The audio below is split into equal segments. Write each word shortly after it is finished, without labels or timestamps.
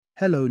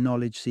Hello,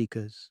 knowledge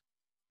seekers.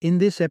 In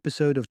this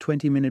episode of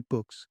 20-Minute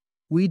Books,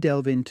 we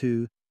delve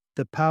into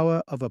The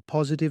Power of a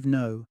Positive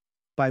No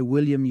by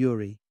William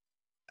Ury,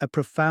 a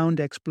profound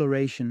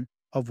exploration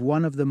of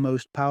one of the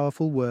most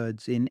powerful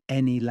words in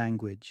any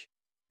language,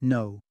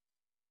 no.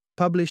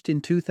 Published in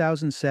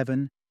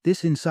 2007,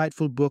 this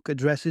insightful book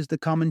addresses the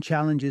common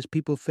challenges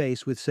people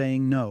face with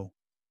saying no,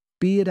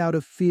 be it out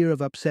of fear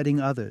of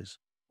upsetting others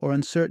or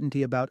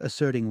uncertainty about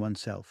asserting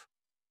oneself.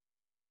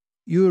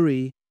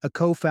 Ury, a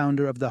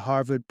co-founder of the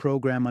Harvard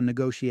Program on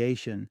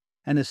Negotiation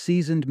and a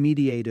seasoned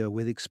mediator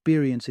with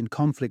experience in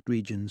conflict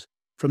regions,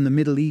 from the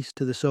Middle East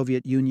to the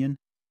Soviet Union,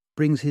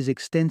 brings his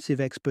extensive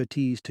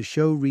expertise to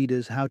show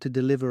readers how to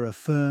deliver a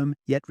firm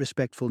yet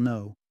respectful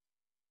no.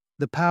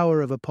 The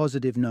power of a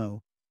positive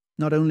no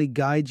not only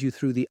guides you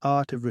through the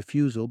art of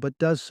refusal, but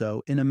does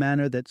so in a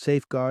manner that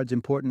safeguards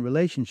important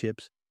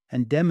relationships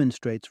and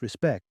demonstrates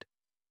respect.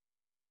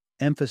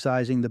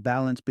 Emphasizing the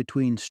balance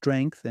between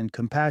strength and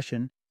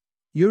compassion,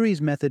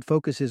 Ury's method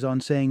focuses on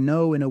saying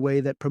no in a way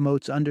that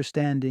promotes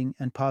understanding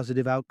and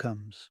positive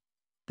outcomes.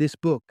 This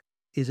book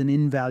is an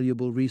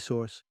invaluable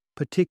resource,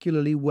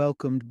 particularly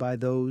welcomed by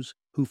those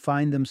who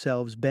find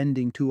themselves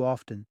bending too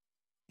often,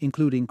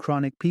 including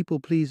chronic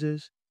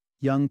people-pleasers,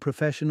 young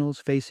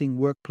professionals facing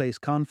workplace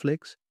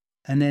conflicts,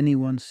 and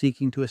anyone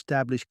seeking to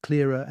establish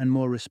clearer and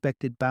more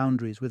respected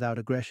boundaries without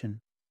aggression.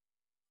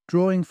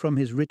 Drawing from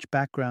his rich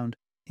background,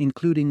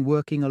 including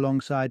working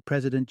alongside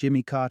President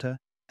Jimmy Carter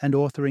and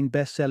authoring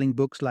best-selling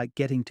books like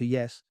Getting to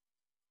Yes,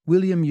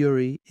 William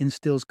Ury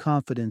instills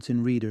confidence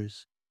in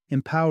readers,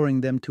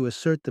 empowering them to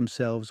assert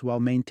themselves while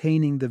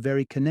maintaining the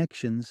very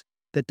connections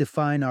that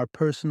define our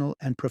personal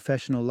and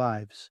professional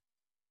lives.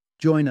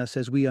 Join us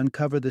as we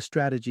uncover the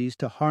strategies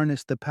to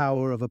harness the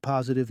power of a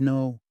positive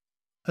no,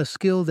 a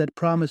skill that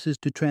promises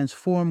to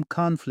transform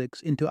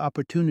conflicts into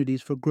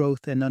opportunities for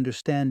growth and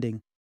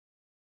understanding.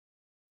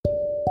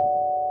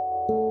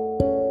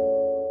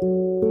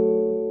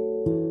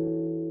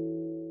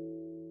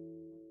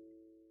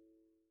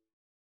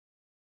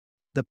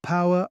 The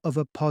Power of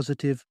a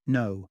Positive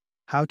No.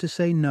 How to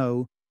Say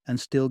No and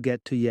Still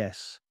Get to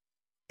Yes.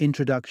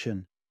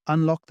 Introduction.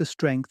 Unlock the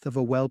strength of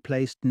a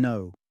well-placed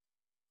no.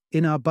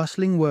 In our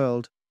bustling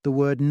world, the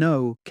word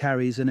no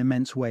carries an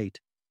immense weight.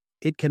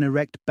 It can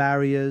erect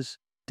barriers,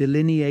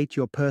 delineate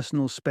your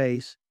personal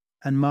space,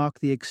 and mark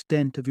the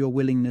extent of your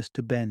willingness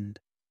to bend.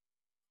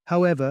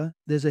 However,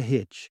 there's a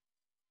hitch.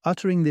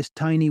 Uttering this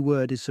tiny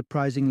word is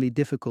surprisingly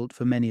difficult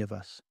for many of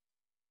us.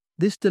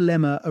 This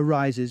dilemma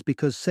arises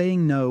because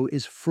saying no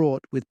is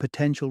fraught with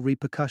potential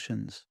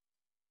repercussions.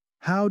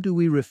 How do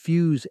we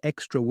refuse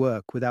extra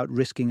work without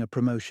risking a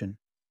promotion?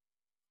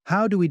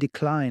 How do we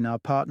decline our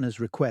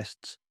partner's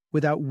requests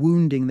without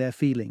wounding their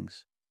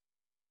feelings?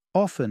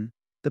 Often,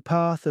 the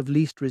path of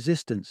least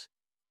resistance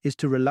is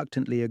to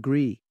reluctantly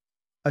agree,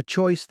 a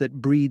choice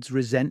that breeds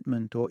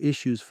resentment or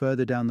issues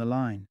further down the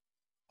line.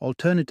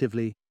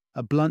 Alternatively,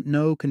 a blunt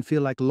no can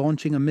feel like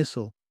launching a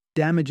missile,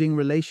 damaging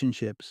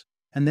relationships.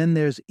 And then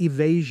there's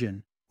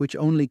evasion, which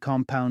only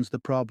compounds the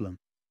problem.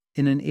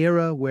 In an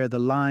era where the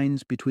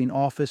lines between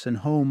office and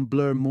home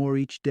blur more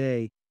each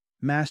day,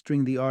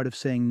 mastering the art of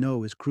saying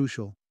no is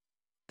crucial.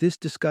 This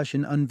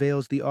discussion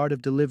unveils the art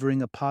of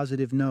delivering a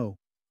positive no,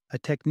 a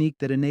technique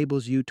that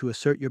enables you to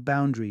assert your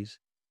boundaries,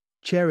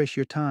 cherish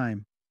your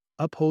time,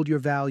 uphold your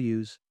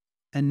values,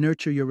 and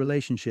nurture your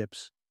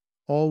relationships,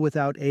 all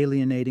without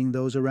alienating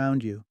those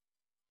around you.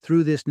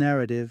 Through this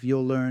narrative,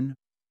 you'll learn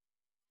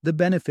the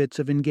benefits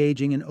of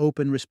engaging in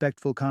open,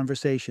 respectful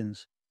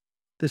conversations,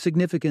 the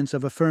significance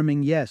of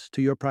affirming yes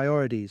to your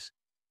priorities,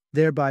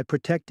 thereby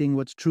protecting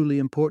what's truly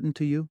important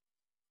to you,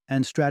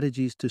 and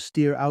strategies to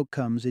steer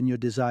outcomes in your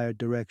desired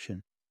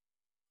direction.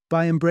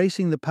 By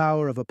embracing the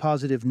power of a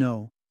positive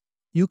no,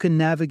 you can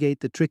navigate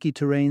the tricky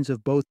terrains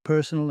of both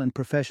personal and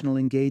professional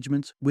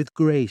engagements with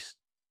grace,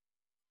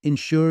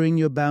 ensuring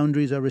your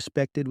boundaries are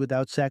respected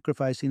without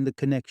sacrificing the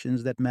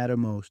connections that matter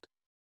most.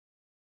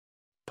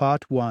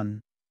 Part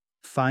 1.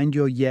 Find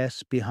your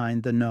yes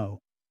behind the no.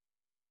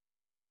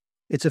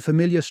 It's a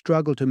familiar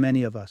struggle to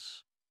many of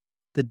us,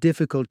 the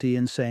difficulty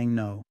in saying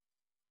no.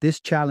 This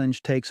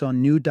challenge takes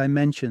on new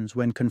dimensions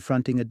when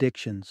confronting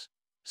addictions,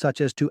 such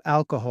as to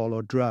alcohol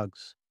or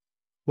drugs.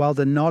 While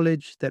the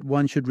knowledge that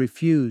one should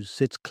refuse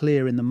sits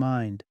clear in the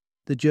mind,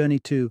 the journey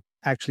to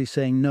actually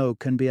saying no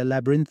can be a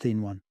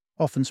labyrinthine one,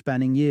 often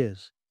spanning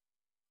years.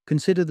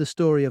 Consider the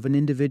story of an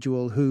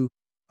individual who,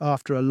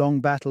 after a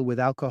long battle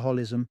with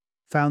alcoholism,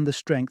 found the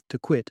strength to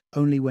quit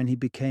only when he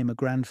became a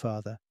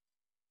grandfather.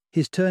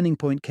 His turning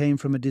point came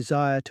from a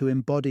desire to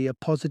embody a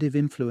positive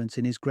influence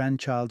in his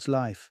grandchild's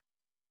life.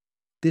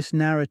 This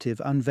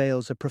narrative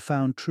unveils a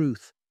profound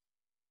truth.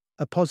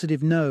 A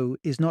positive no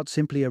is not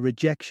simply a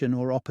rejection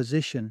or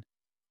opposition.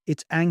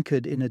 It's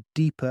anchored in a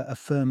deeper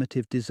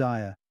affirmative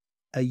desire,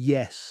 a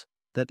yes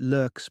that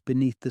lurks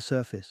beneath the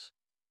surface.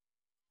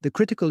 The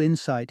critical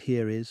insight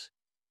here is,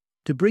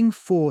 to bring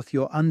forth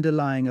your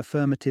underlying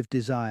affirmative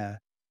desire,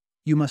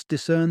 you must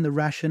discern the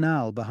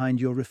rationale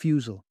behind your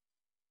refusal.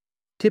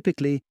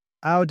 Typically,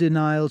 Our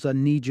denials are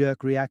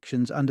knee-jerk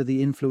reactions under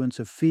the influence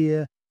of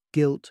fear,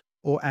 guilt,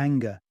 or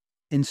anger,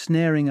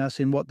 ensnaring us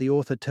in what the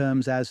author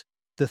terms as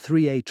the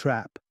 3A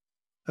trap: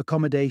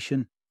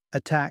 accommodation,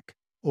 attack,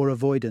 or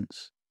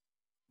avoidance.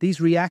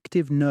 These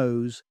reactive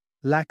no's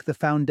lack the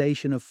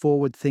foundation of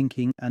forward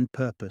thinking and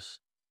purpose.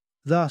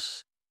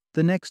 Thus,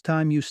 the next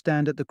time you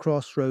stand at the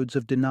crossroads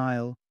of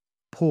denial,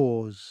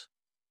 pause.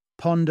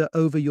 Ponder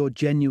over your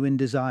genuine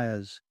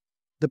desires,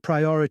 the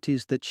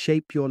priorities that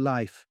shape your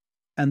life,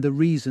 and the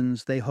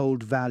reasons they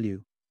hold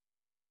value.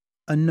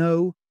 A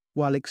no,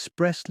 while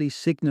expressly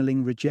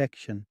signaling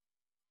rejection,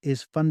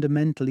 is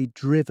fundamentally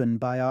driven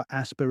by our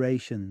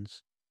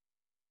aspirations.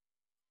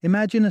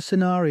 Imagine a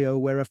scenario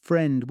where a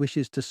friend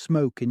wishes to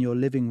smoke in your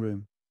living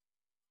room.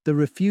 The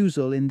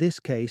refusal, in this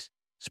case,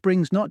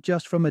 springs not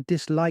just from a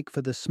dislike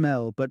for the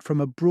smell, but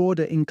from a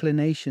broader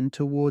inclination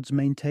towards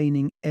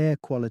maintaining air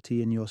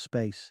quality in your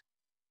space.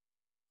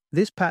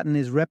 This pattern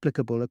is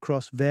replicable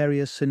across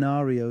various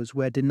scenarios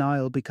where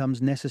denial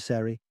becomes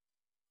necessary.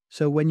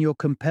 So when you're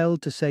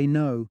compelled to say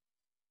no,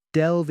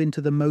 delve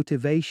into the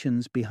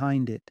motivations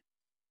behind it.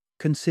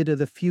 Consider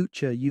the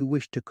future you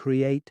wish to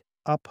create,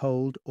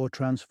 uphold, or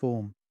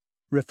transform.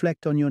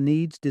 Reflect on your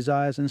needs,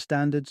 desires, and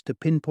standards to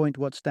pinpoint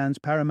what stands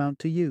paramount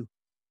to you.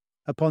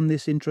 Upon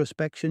this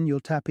introspection, you'll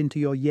tap into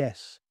your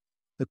yes,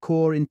 the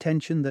core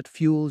intention that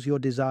fuels your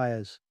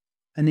desires.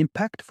 An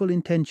impactful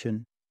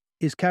intention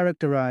is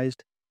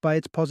characterized by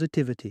its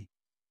positivity.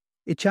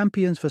 It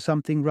champions for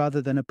something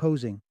rather than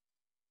opposing.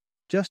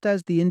 Just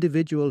as the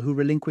individual who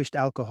relinquished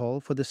alcohol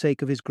for the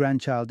sake of his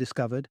grandchild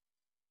discovered,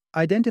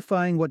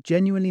 identifying what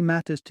genuinely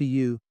matters to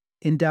you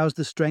endows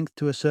the strength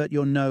to assert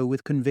your no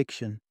with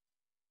conviction.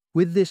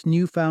 With this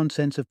newfound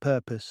sense of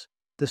purpose,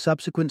 the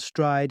subsequent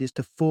stride is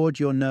to forge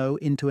your no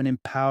into an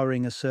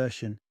empowering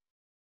assertion.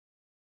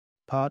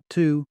 Part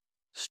 2.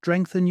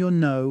 Strengthen your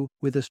no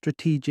with a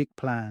strategic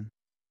plan.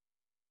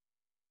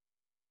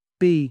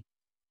 B.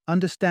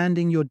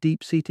 Understanding your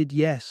deep-seated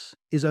yes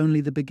is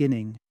only the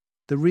beginning.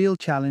 The real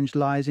challenge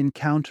lies in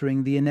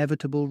countering the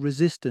inevitable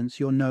resistance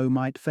your no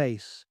might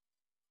face.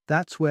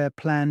 That's where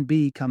Plan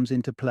B comes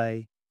into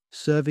play,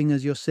 serving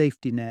as your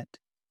safety net,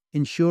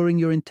 ensuring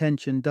your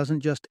intention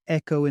doesn't just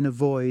echo in a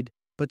void,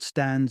 but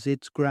stands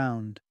its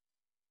ground.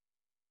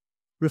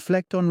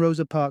 Reflect on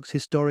Rosa Parks'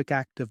 historic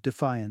act of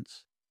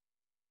defiance.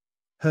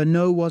 Her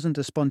no wasn't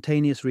a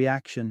spontaneous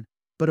reaction,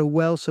 but a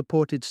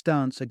well-supported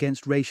stance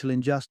against racial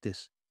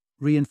injustice,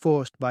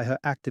 reinforced by her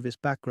activist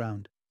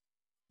background.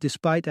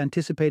 Despite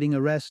anticipating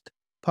arrest,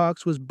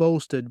 Parks was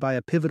bolstered by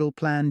a pivotal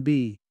Plan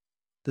B,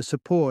 the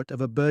support of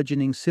a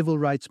burgeoning civil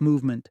rights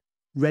movement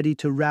ready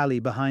to rally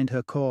behind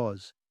her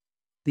cause.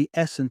 The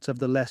essence of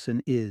the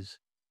lesson is,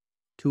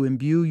 to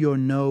imbue your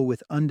no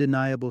with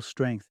undeniable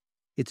strength,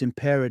 it's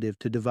imperative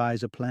to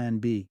devise a Plan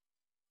B.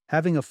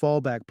 Having a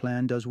fallback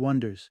plan does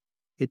wonders.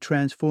 It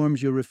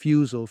transforms your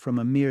refusal from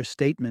a mere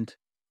statement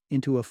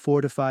into a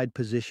fortified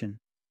position,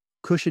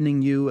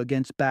 cushioning you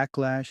against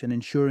backlash and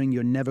ensuring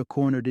you're never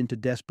cornered into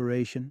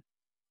desperation.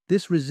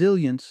 This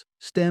resilience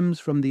stems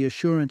from the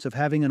assurance of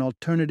having an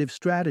alternative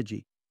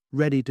strategy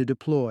ready to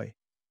deploy.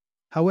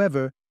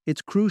 However,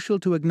 it's crucial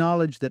to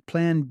acknowledge that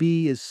Plan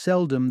B is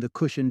seldom the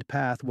cushioned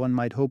path one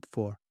might hope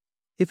for.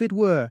 If it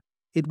were,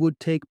 it would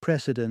take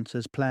precedence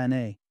as Plan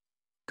A.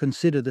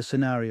 Consider the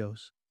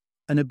scenarios.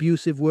 An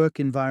abusive work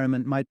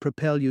environment might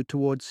propel you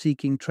towards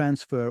seeking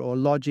transfer or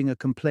lodging a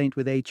complaint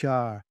with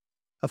HR.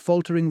 A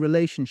faltering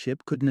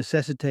relationship could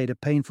necessitate a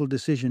painful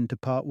decision to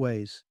part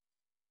ways.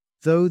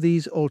 Though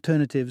these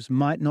alternatives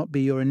might not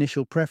be your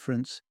initial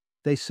preference,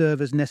 they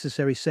serve as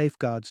necessary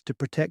safeguards to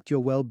protect your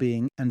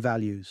well-being and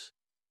values.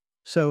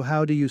 So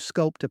how do you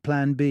sculpt a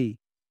Plan B?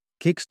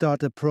 Kickstart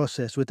the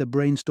process with a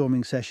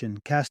brainstorming session,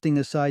 casting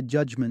aside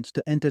judgments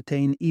to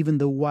entertain even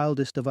the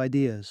wildest of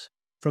ideas.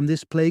 From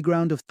this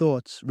playground of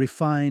thoughts,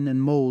 refine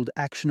and mold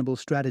actionable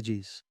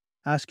strategies.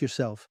 Ask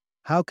yourself,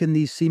 how can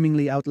these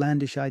seemingly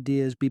outlandish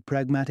ideas be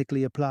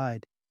pragmatically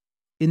applied?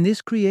 In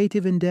this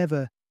creative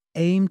endeavor,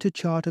 aim to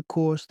chart a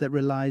course that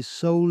relies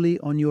solely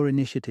on your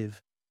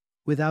initiative,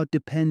 without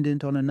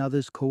dependent on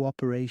another's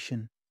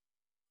cooperation.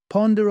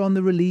 Ponder on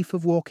the relief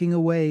of walking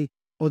away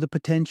or the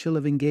potential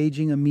of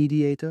engaging a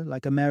mediator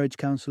like a marriage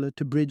counselor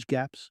to bridge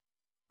gaps.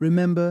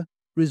 Remember,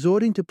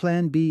 resorting to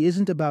Plan B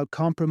isn't about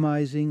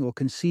compromising or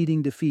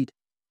conceding defeat.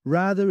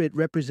 Rather, it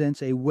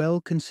represents a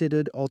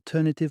well-considered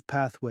alternative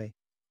pathway,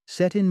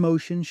 set in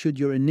motion should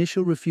your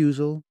initial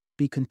refusal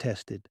be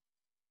contested.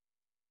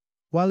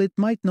 While it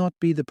might not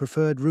be the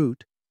preferred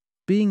route,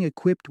 being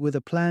equipped with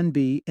a Plan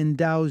B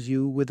endows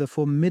you with a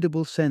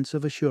formidable sense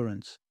of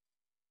assurance.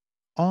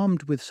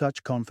 Armed with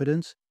such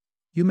confidence,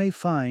 you may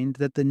find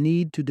that the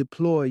need to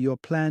deploy your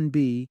Plan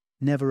B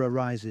never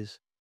arises.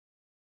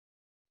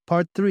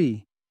 Part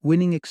 3.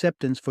 Winning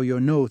acceptance for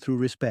your no through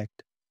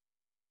respect.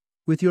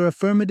 With your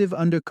affirmative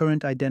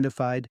undercurrent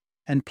identified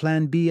and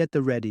Plan B at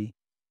the ready,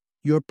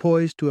 you're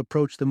poised to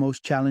approach the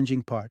most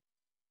challenging part,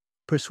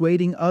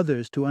 persuading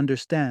others to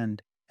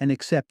understand and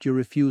accept your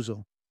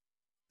refusal.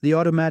 The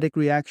automatic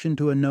reaction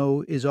to a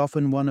no is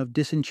often one of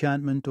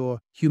disenchantment or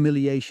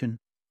humiliation,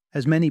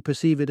 as many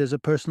perceive it as a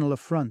personal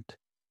affront.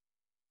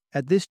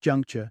 At this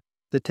juncture,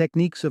 the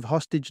techniques of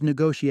hostage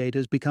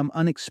negotiators become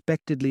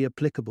unexpectedly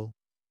applicable.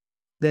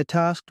 They're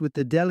tasked with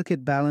the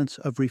delicate balance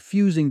of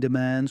refusing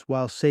demands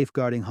while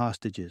safeguarding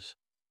hostages.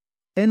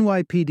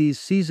 NYPD's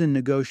seasoned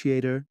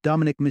negotiator,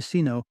 Dominic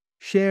Messino,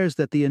 shares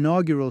that the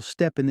inaugural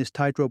step in this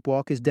tightrope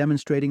walk is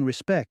demonstrating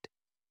respect.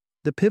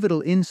 The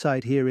pivotal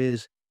insight here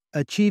is,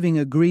 achieving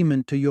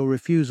agreement to your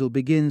refusal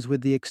begins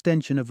with the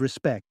extension of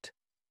respect.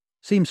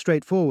 Seems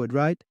straightforward,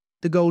 right?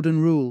 The golden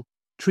rule: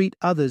 treat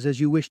others as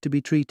you wish to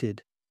be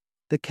treated.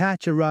 The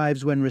catch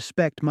arrives when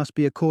respect must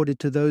be accorded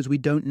to those we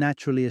don't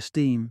naturally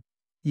esteem.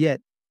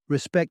 Yet,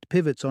 respect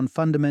pivots on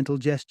fundamental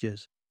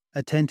gestures,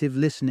 attentive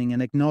listening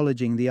and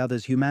acknowledging the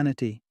other's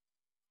humanity.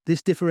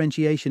 This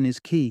differentiation is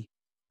key.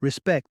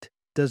 Respect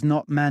does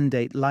not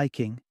mandate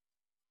liking.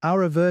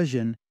 Our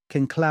aversion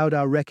can cloud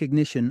our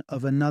recognition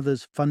of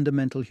another's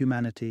fundamental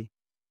humanity,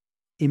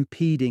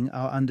 impeding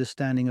our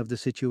understanding of the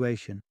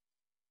situation.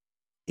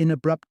 In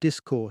abrupt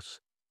discourse,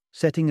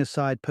 setting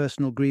aside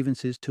personal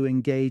grievances to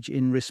engage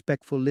in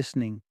respectful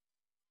listening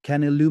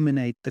can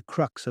illuminate the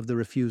crux of the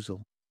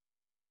refusal.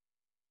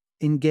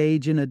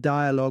 Engage in a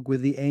dialogue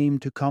with the aim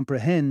to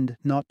comprehend,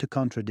 not to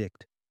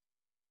contradict.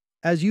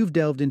 As you've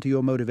delved into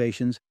your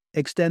motivations,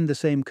 extend the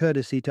same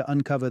courtesy to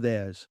uncover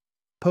theirs.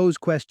 Pose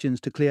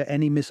questions to clear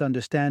any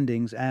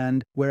misunderstandings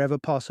and, wherever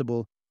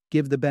possible,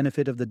 give the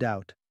benefit of the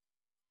doubt.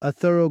 A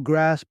thorough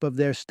grasp of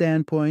their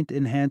standpoint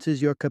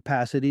enhances your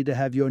capacity to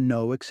have your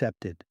no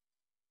accepted.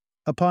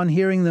 Upon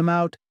hearing them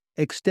out,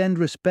 extend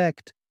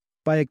respect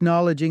by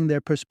acknowledging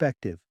their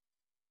perspective.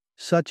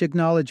 Such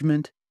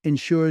acknowledgement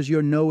ensures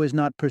your no is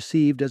not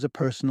perceived as a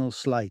personal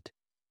slight.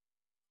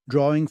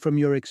 Drawing from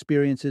your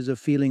experiences of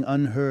feeling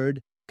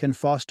unheard can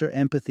foster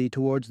empathy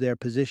towards their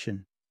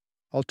position.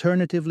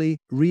 Alternatively,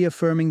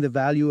 reaffirming the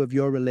value of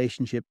your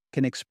relationship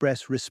can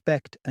express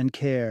respect and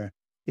care,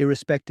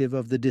 irrespective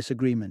of the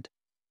disagreement.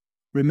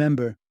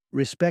 Remember,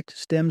 respect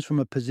stems from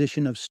a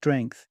position of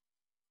strength,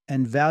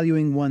 and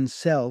valuing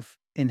oneself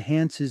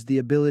enhances the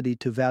ability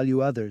to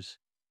value others.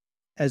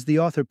 As the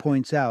author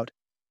points out,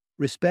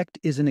 respect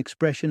is an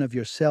expression of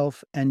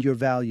yourself and your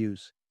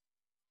values.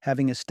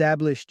 Having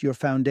established your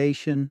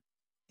foundation,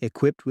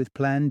 equipped with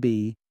Plan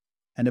B,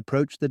 and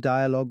approached the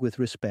dialogue with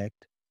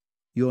respect,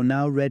 you're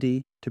now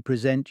ready to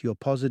present your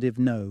positive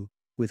no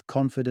with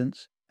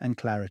confidence and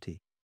clarity.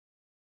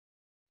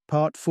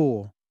 Part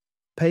 4.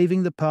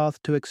 Paving the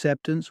path to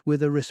acceptance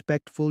with a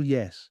respectful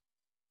yes.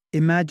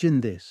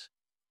 Imagine this.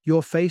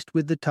 You're faced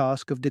with the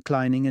task of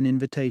declining an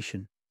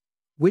invitation.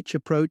 Which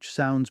approach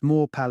sounds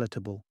more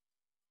palatable?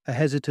 A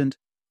hesitant,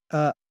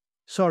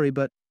 sorry,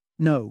 but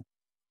no,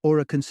 or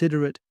a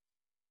considerate,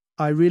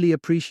 I really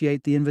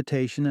appreciate the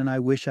invitation and I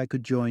wish I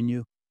could join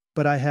you,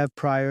 but I have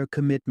prior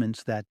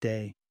commitments that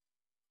day.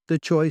 The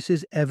choice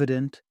is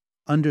evident,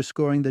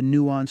 underscoring the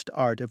nuanced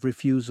art of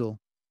refusal.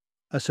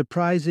 A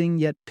surprising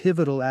yet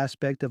pivotal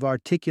aspect of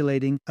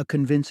articulating a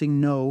convincing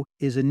no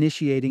is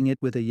initiating it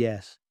with a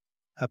yes,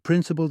 a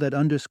principle that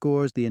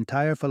underscores the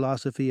entire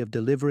philosophy of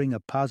delivering a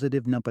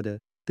positive numpada.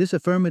 This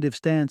affirmative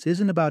stance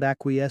isn't about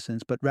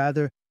acquiescence, but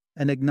rather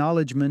an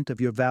acknowledgement of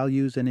your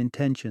values and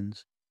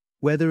intentions,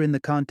 whether in the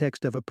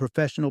context of a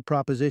professional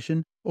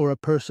proposition or a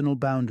personal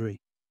boundary.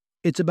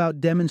 It's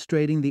about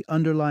demonstrating the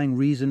underlying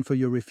reason for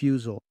your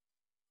refusal.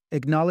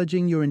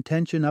 Acknowledging your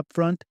intention up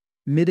front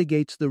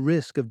mitigates the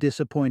risk of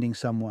disappointing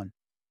someone.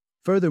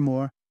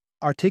 Furthermore,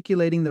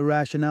 articulating the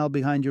rationale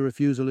behind your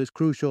refusal is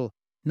crucial,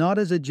 not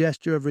as a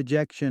gesture of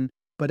rejection,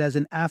 but as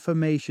an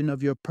affirmation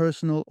of your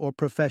personal or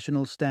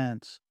professional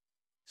stance.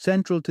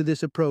 Central to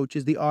this approach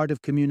is the art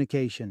of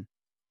communication.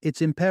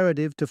 It's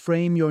imperative to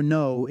frame your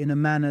no in a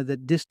manner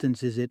that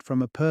distances it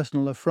from a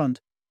personal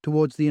affront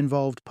towards the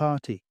involved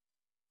party.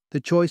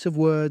 The choice of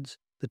words,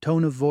 the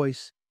tone of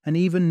voice, and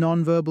even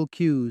nonverbal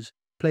cues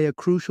play a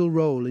crucial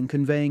role in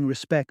conveying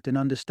respect and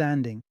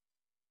understanding.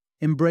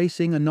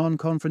 Embracing a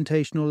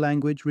non-confrontational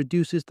language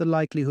reduces the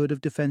likelihood of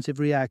defensive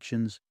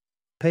reactions,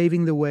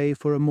 paving the way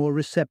for a more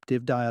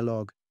receptive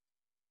dialogue.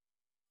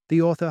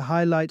 The author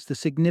highlights the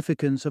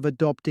significance of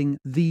adopting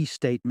 "the"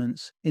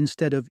 statements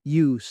instead of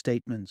 "you"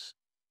 statements.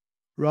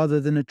 Rather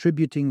than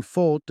attributing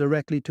fault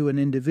directly to an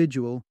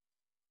individual,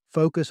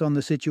 focus on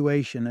the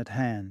situation at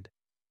hand.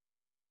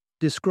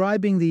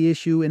 Describing the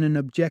issue in an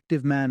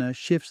objective manner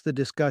shifts the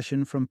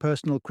discussion from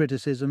personal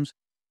criticisms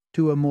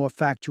to a more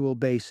factual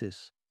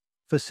basis,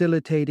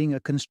 facilitating a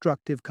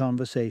constructive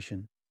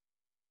conversation.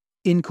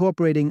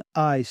 Incorporating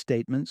 "I"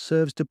 statements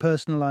serves to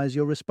personalize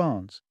your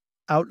response,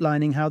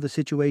 outlining how the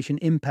situation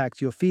impacts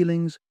your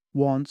feelings,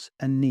 wants,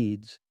 and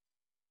needs.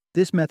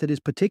 This method is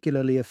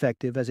particularly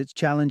effective as it's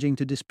challenging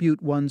to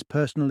dispute one's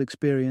personal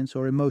experience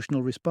or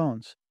emotional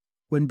response.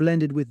 When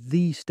blended with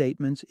 "the"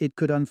 statements, it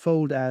could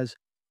unfold as,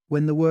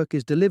 when the work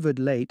is delivered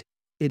late,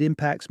 it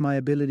impacts my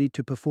ability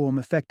to perform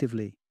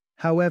effectively.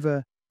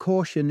 However,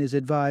 caution is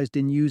advised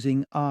in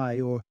using "I"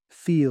 or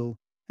 "feel"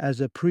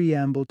 as a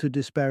preamble to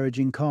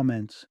disparaging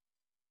comments.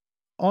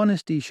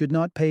 Honesty should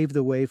not pave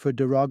the way for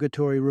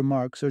derogatory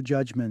remarks or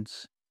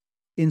judgments.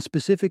 In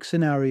specific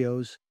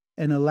scenarios,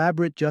 an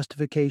elaborate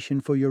justification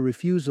for your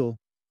refusal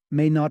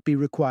may not be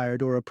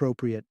required or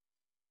appropriate.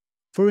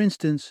 For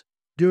instance,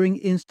 during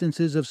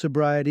instances of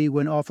sobriety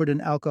when offered an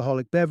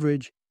alcoholic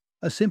beverage,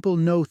 a simple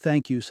no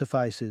thank you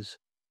suffices.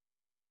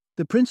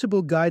 The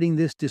principle guiding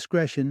this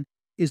discretion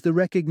is the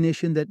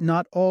recognition that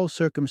not all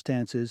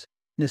circumstances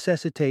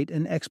necessitate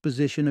an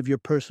exposition of your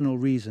personal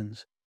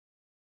reasons.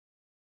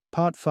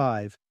 Part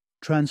 5.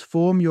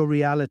 Transform your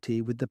reality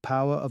with the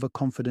power of a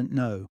confident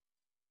no.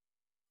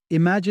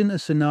 Imagine a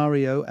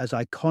scenario as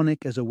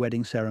iconic as a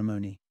wedding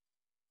ceremony.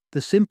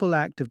 The simple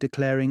act of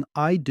declaring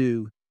 "I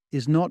do"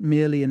 is not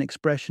merely an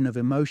expression of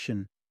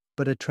emotion,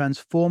 but a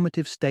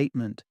transformative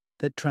statement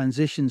that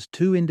transitions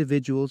two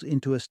individuals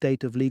into a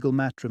state of legal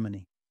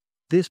matrimony.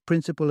 This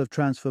principle of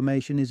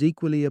transformation is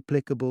equally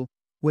applicable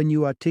when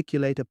you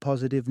articulate a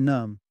positive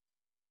no.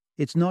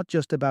 It's not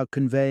just about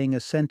conveying a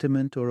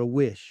sentiment or a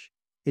wish.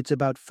 It's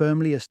about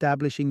firmly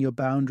establishing your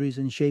boundaries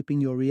and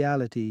shaping your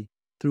reality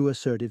through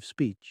assertive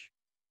speech.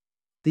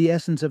 The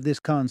essence of this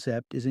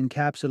concept is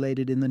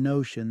encapsulated in the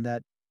notion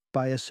that,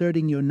 by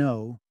asserting your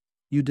no,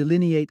 you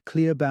delineate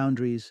clear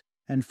boundaries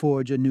and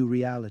forge a new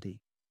reality.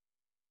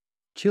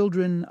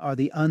 Children are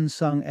the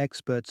unsung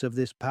experts of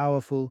this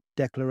powerful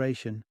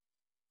declaration.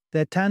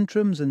 Their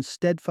tantrums and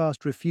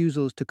steadfast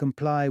refusals to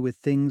comply with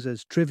things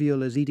as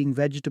trivial as eating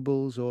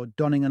vegetables or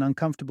donning an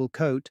uncomfortable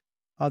coat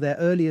are their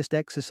earliest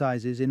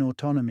exercises in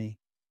autonomy.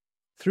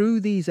 Through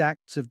these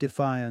acts of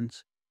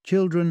defiance,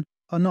 children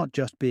are not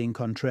just being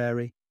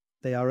contrary,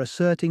 they are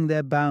asserting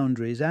their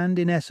boundaries and,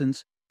 in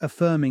essence,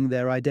 affirming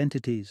their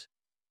identities.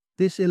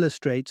 This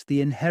illustrates the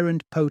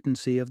inherent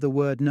potency of the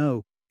word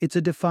no. It's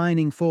a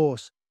defining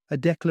force, a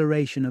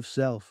declaration of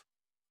self.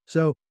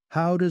 So,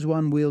 how does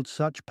one wield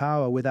such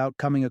power without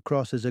coming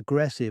across as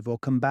aggressive or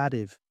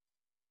combative?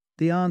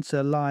 The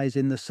answer lies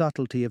in the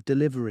subtlety of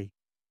delivery.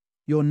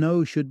 Your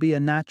no should be a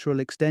natural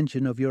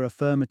extension of your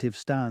affirmative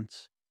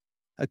stance.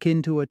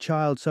 Akin to a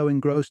child so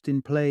engrossed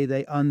in play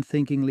they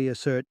unthinkingly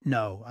assert,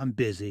 "No, I'm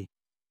busy."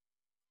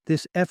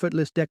 This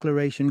effortless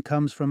declaration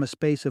comes from a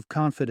space of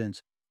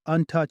confidence,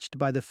 untouched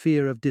by the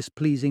fear of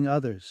displeasing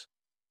others.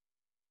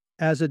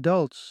 As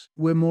adults,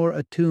 we're more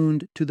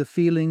attuned to the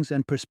feelings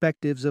and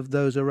perspectives of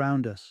those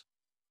around us.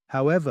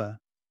 However,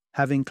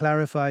 having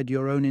clarified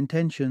your own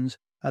intentions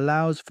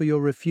allows for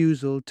your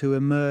refusal to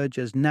emerge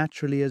as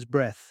naturally as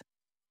breath,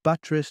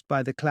 buttressed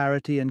by the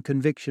clarity and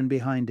conviction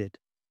behind it.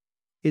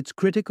 It's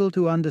critical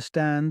to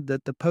understand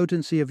that the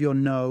potency of your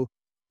no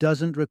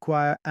doesn't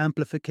require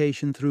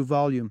amplification through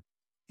volume.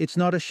 It's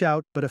not a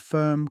shout, but a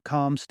firm,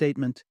 calm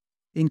statement.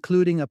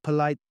 Including a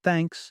polite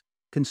thanks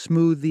can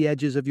smooth the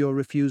edges of your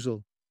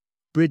refusal,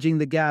 bridging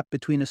the gap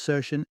between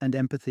assertion and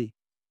empathy.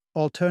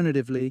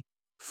 Alternatively,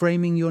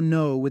 framing your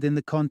no within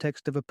the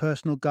context of a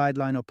personal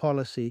guideline or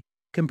policy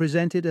can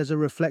present it as a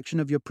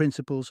reflection of your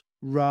principles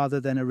rather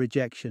than a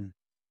rejection.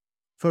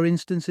 For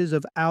instances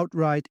of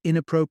outright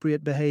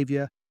inappropriate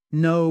behavior,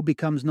 no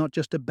becomes not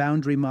just a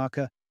boundary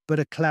marker, but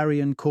a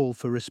clarion call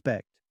for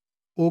respect.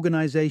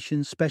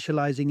 Organizations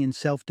specializing in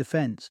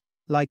self-defense,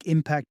 like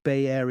Impact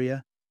Bay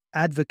Area,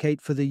 advocate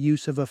for the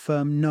use of a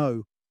firm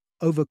no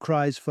over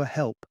cries for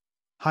help,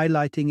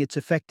 highlighting its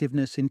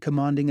effectiveness in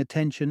commanding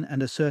attention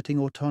and asserting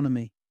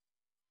autonomy.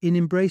 In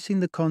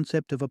embracing the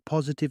concept of a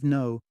positive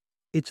no,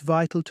 it's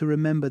vital to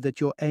remember that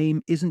your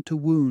aim isn't to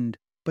wound,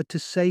 but to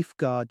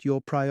safeguard your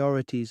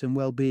priorities and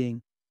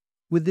well-being.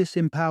 With this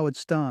empowered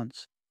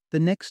stance, the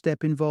next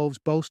step involves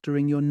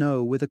bolstering your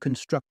no with a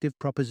constructive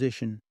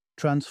proposition,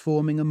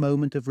 transforming a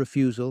moment of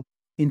refusal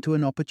into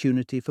an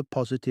opportunity for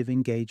positive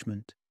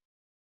engagement.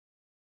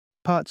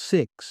 Part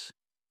 6.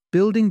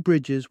 Building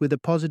bridges with a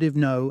positive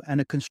no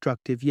and a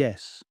constructive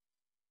yes.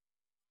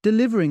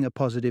 Delivering a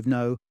positive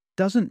no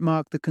doesn't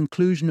mark the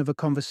conclusion of a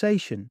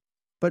conversation,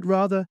 but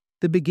rather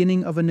the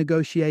beginning of a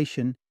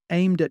negotiation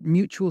aimed at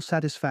mutual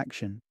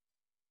satisfaction.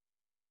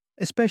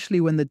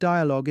 Especially when the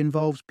dialogue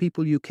involves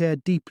people you care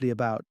deeply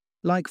about,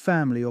 like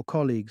family or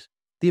colleagues,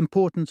 the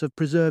importance of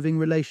preserving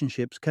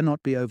relationships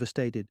cannot be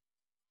overstated.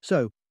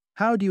 So,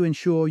 how do you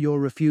ensure your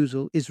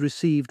refusal is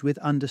received with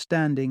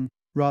understanding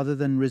rather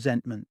than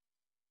resentment?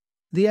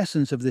 The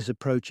essence of this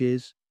approach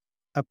is,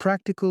 a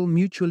practical,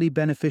 mutually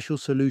beneficial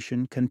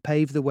solution can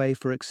pave the way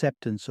for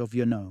acceptance of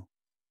your no.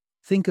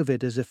 Think of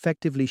it as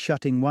effectively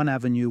shutting one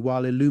avenue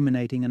while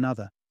illuminating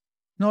another,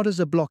 not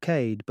as a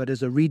blockade but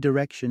as a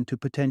redirection to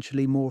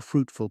potentially more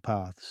fruitful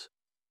paths.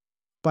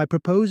 By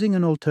proposing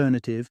an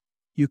alternative,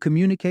 you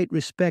communicate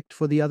respect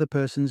for the other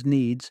person's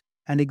needs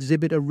and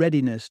exhibit a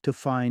readiness to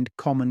find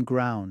common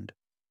ground.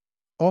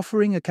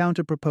 Offering a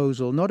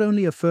counterproposal not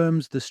only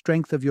affirms the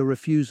strength of your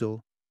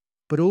refusal,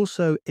 but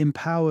also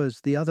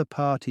empowers the other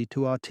party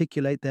to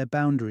articulate their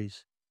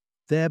boundaries,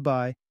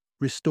 thereby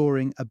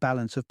restoring a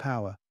balance of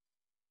power.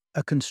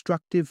 A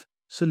constructive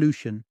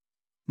solution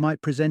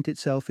might present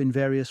itself in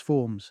various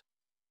forms.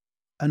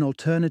 An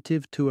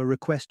alternative to a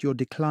request you're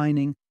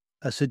declining,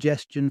 a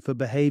suggestion for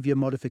behavior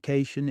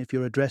modification if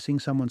you're addressing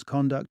someone's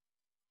conduct,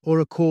 or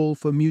a call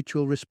for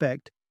mutual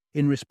respect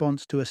in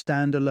response to a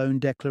standalone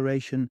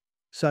declaration,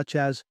 such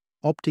as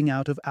opting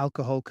out of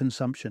alcohol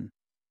consumption.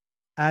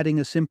 Adding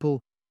a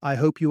simple, "I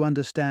hope you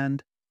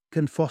understand,"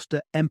 can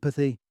foster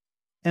empathy,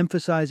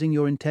 emphasizing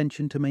your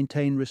intention to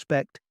maintain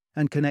respect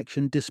and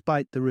connection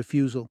despite the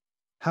refusal.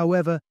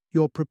 However,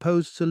 your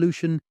proposed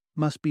solution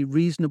must be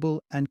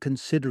reasonable and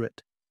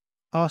considerate.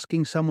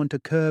 Asking someone to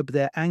curb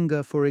their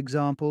anger, for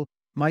example,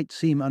 might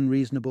seem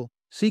unreasonable.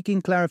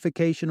 Seeking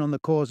clarification on the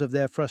cause of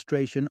their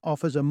frustration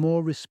offers a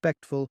more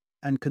respectful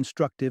and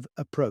constructive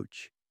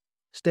approach.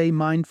 Stay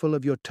mindful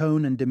of your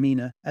tone and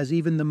demeanor, as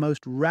even the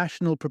most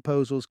rational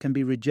proposals can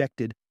be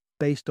rejected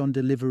based on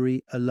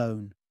delivery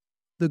alone.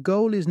 The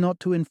goal is not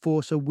to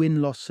enforce a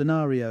win-loss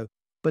scenario,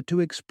 but to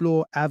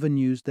explore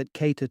avenues that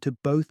cater to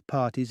both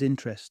parties'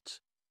 interests.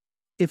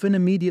 If an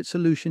immediate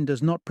solution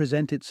does not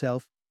present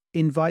itself,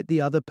 invite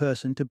the other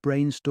person to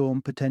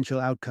brainstorm potential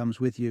outcomes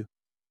with you.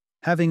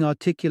 Having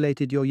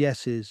articulated your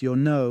yeses, your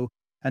no,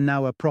 and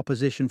now a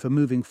proposition for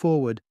moving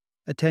forward,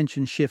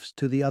 attention shifts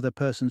to the other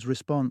person's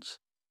response.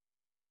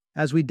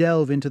 As we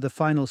delve into the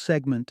final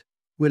segment,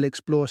 we'll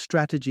explore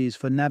strategies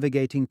for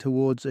navigating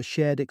towards a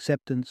shared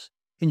acceptance,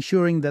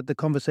 ensuring that the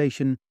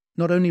conversation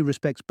not only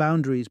respects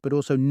boundaries but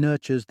also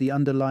nurtures the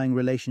underlying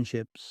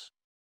relationships.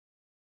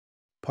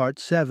 Part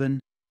 7: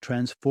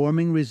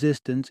 Transforming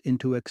Resistance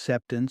into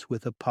Acceptance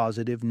with a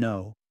Positive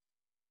No.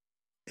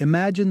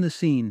 Imagine the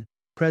scene: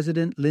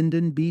 President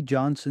Lyndon B.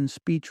 Johnson's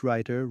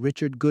speechwriter,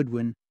 Richard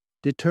Goodwin,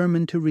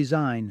 determined to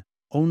resign,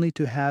 only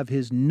to have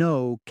his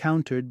no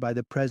countered by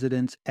the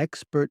president's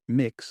expert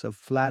mix of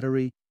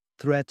flattery,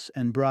 threats,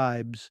 and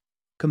bribes,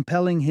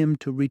 compelling him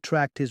to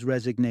retract his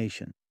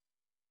resignation.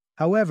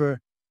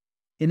 However,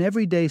 in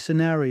everyday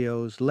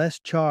scenarios less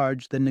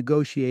charged than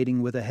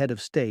negotiating with a head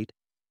of state,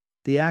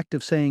 the act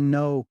of saying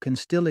no can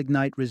still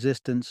ignite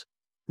resistance,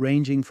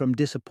 ranging from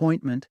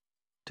disappointment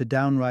to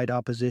downright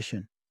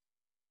opposition.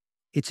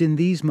 It's in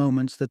these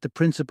moments that the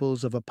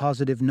principles of a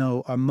positive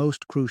no are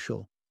most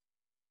crucial.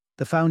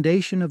 The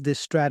foundation of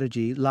this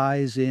strategy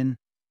lies in: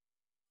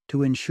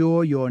 to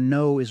ensure your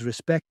no is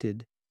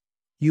respected,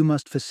 you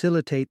must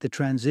facilitate the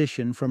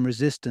transition from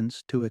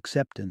resistance to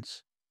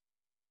acceptance.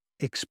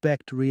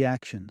 Expect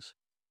reactions,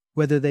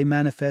 whether they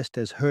manifest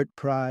as hurt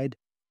pride,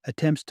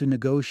 attempts to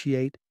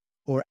negotiate,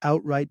 or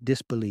outright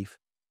disbelief,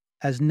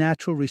 as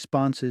natural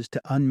responses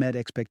to unmet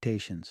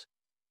expectations.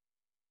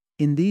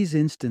 In these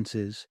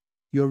instances,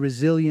 your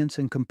resilience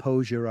and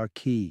composure are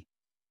key.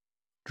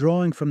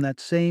 Drawing from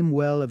that same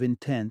well of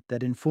intent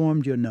that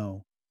informed your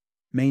no,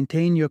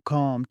 maintain your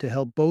calm to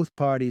help both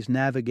parties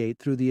navigate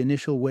through the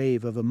initial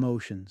wave of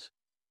emotions.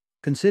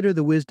 Consider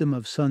the wisdom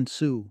of Sun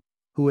Tzu,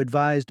 who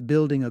advised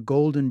building a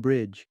golden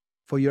bridge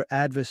for your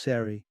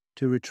adversary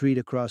to retreat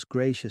across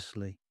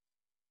graciously.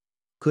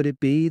 Could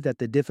it be that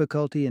the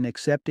difficulty in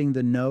accepting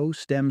the no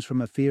stems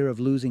from a fear of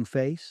losing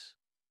face?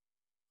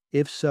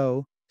 If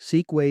so,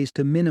 seek ways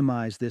to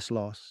minimize this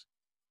loss,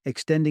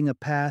 extending a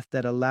path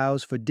that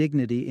allows for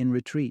dignity in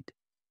retreat,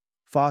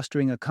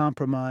 fostering a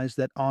compromise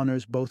that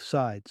honors both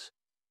sides.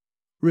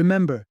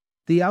 Remember,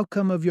 the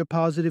outcome of your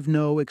positive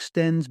no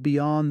extends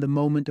beyond the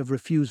moment of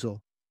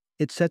refusal.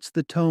 It sets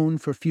the tone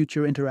for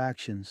future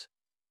interactions.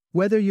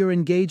 Whether you're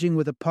engaging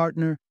with a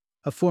partner,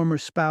 a former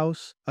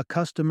spouse, a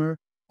customer,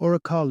 or a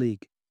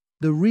colleague,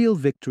 the real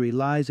victory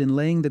lies in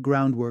laying the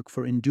groundwork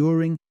for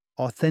enduring,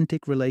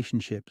 authentic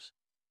relationships.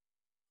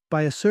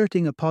 By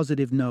asserting a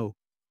positive no,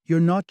 you're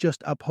not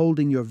just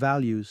upholding your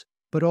values,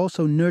 but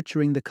also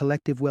nurturing the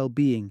collective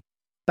well-being,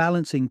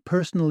 balancing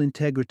personal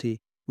integrity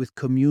with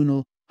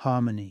communal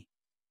harmony.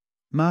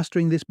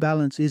 Mastering this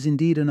balance is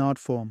indeed an art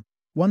form,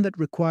 one that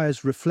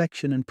requires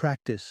reflection and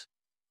practice.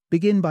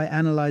 Begin by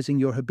analyzing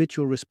your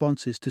habitual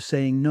responses to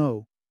saying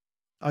no.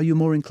 Are you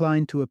more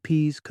inclined to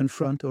appease,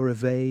 confront, or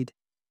evade?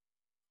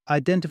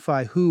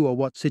 Identify who or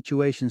what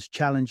situations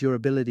challenge your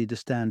ability to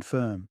stand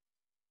firm.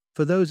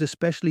 For those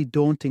especially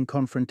daunting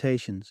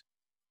confrontations,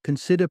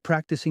 consider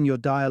practicing your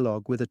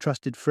dialogue with a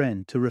trusted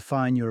friend to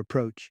refine your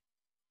approach.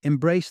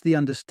 Embrace the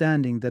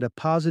understanding that a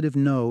positive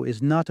no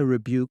is not a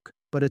rebuke,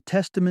 but a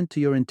testament to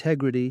your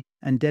integrity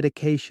and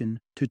dedication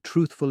to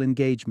truthful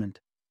engagement.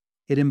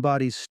 It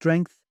embodies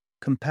strength,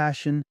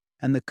 compassion,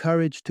 and the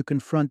courage to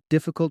confront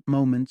difficult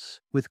moments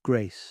with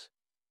grace.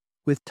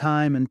 With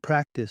time and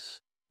practice,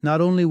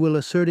 not only will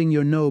asserting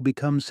your no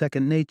become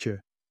second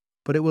nature,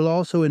 but it will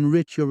also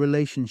enrich your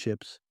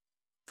relationships,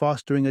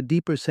 fostering a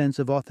deeper sense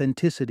of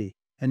authenticity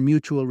and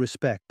mutual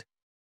respect.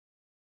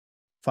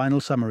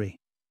 Final summary.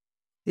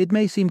 It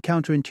may seem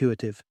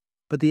counterintuitive,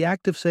 but the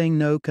act of saying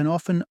no can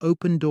often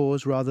open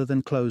doors rather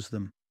than close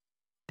them.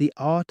 The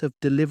art of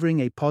delivering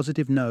a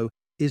positive no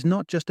is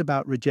not just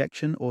about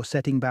rejection or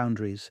setting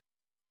boundaries.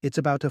 It's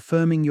about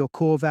affirming your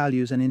core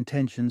values and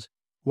intentions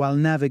while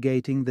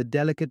navigating the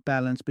delicate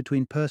balance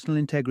between personal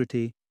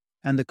integrity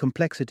and the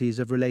complexities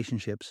of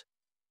relationships.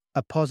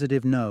 A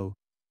positive no,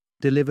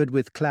 delivered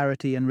with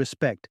clarity and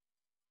respect,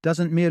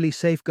 doesn't merely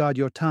safeguard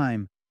your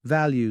time,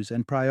 values,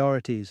 and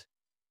priorities.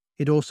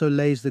 It also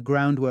lays the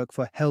groundwork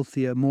for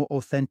healthier, more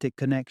authentic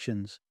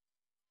connections.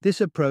 This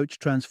approach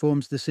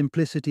transforms the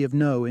simplicity of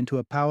no into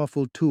a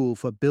powerful tool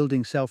for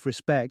building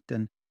self-respect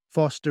and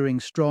fostering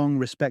strong,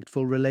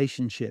 respectful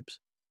relationships,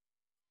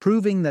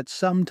 proving that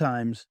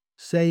sometimes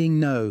saying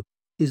no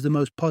is the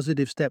most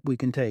positive step we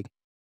can take.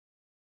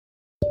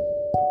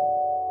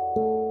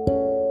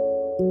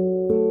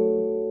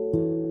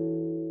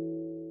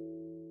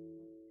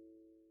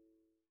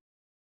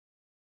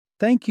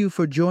 Thank you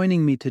for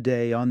joining me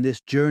today on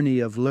this journey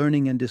of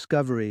learning and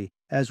discovery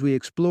as we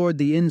explored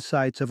the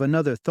insights of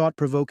another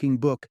thought-provoking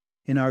book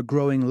in our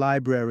growing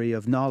library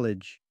of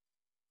knowledge.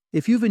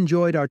 If you've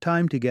enjoyed our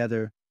time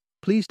together,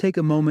 please take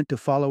a moment to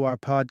follow our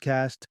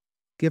podcast,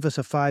 give us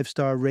a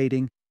 5-star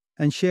rating,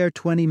 and share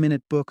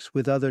 20-minute books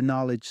with other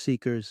knowledge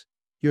seekers.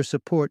 Your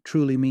support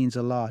truly means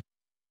a lot.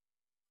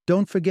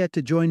 Don't forget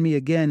to join me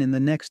again in the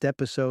next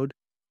episode,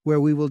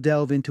 where we will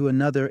delve into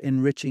another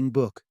enriching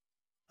book.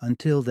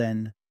 Until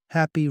then,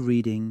 happy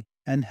reading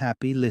and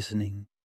happy listening.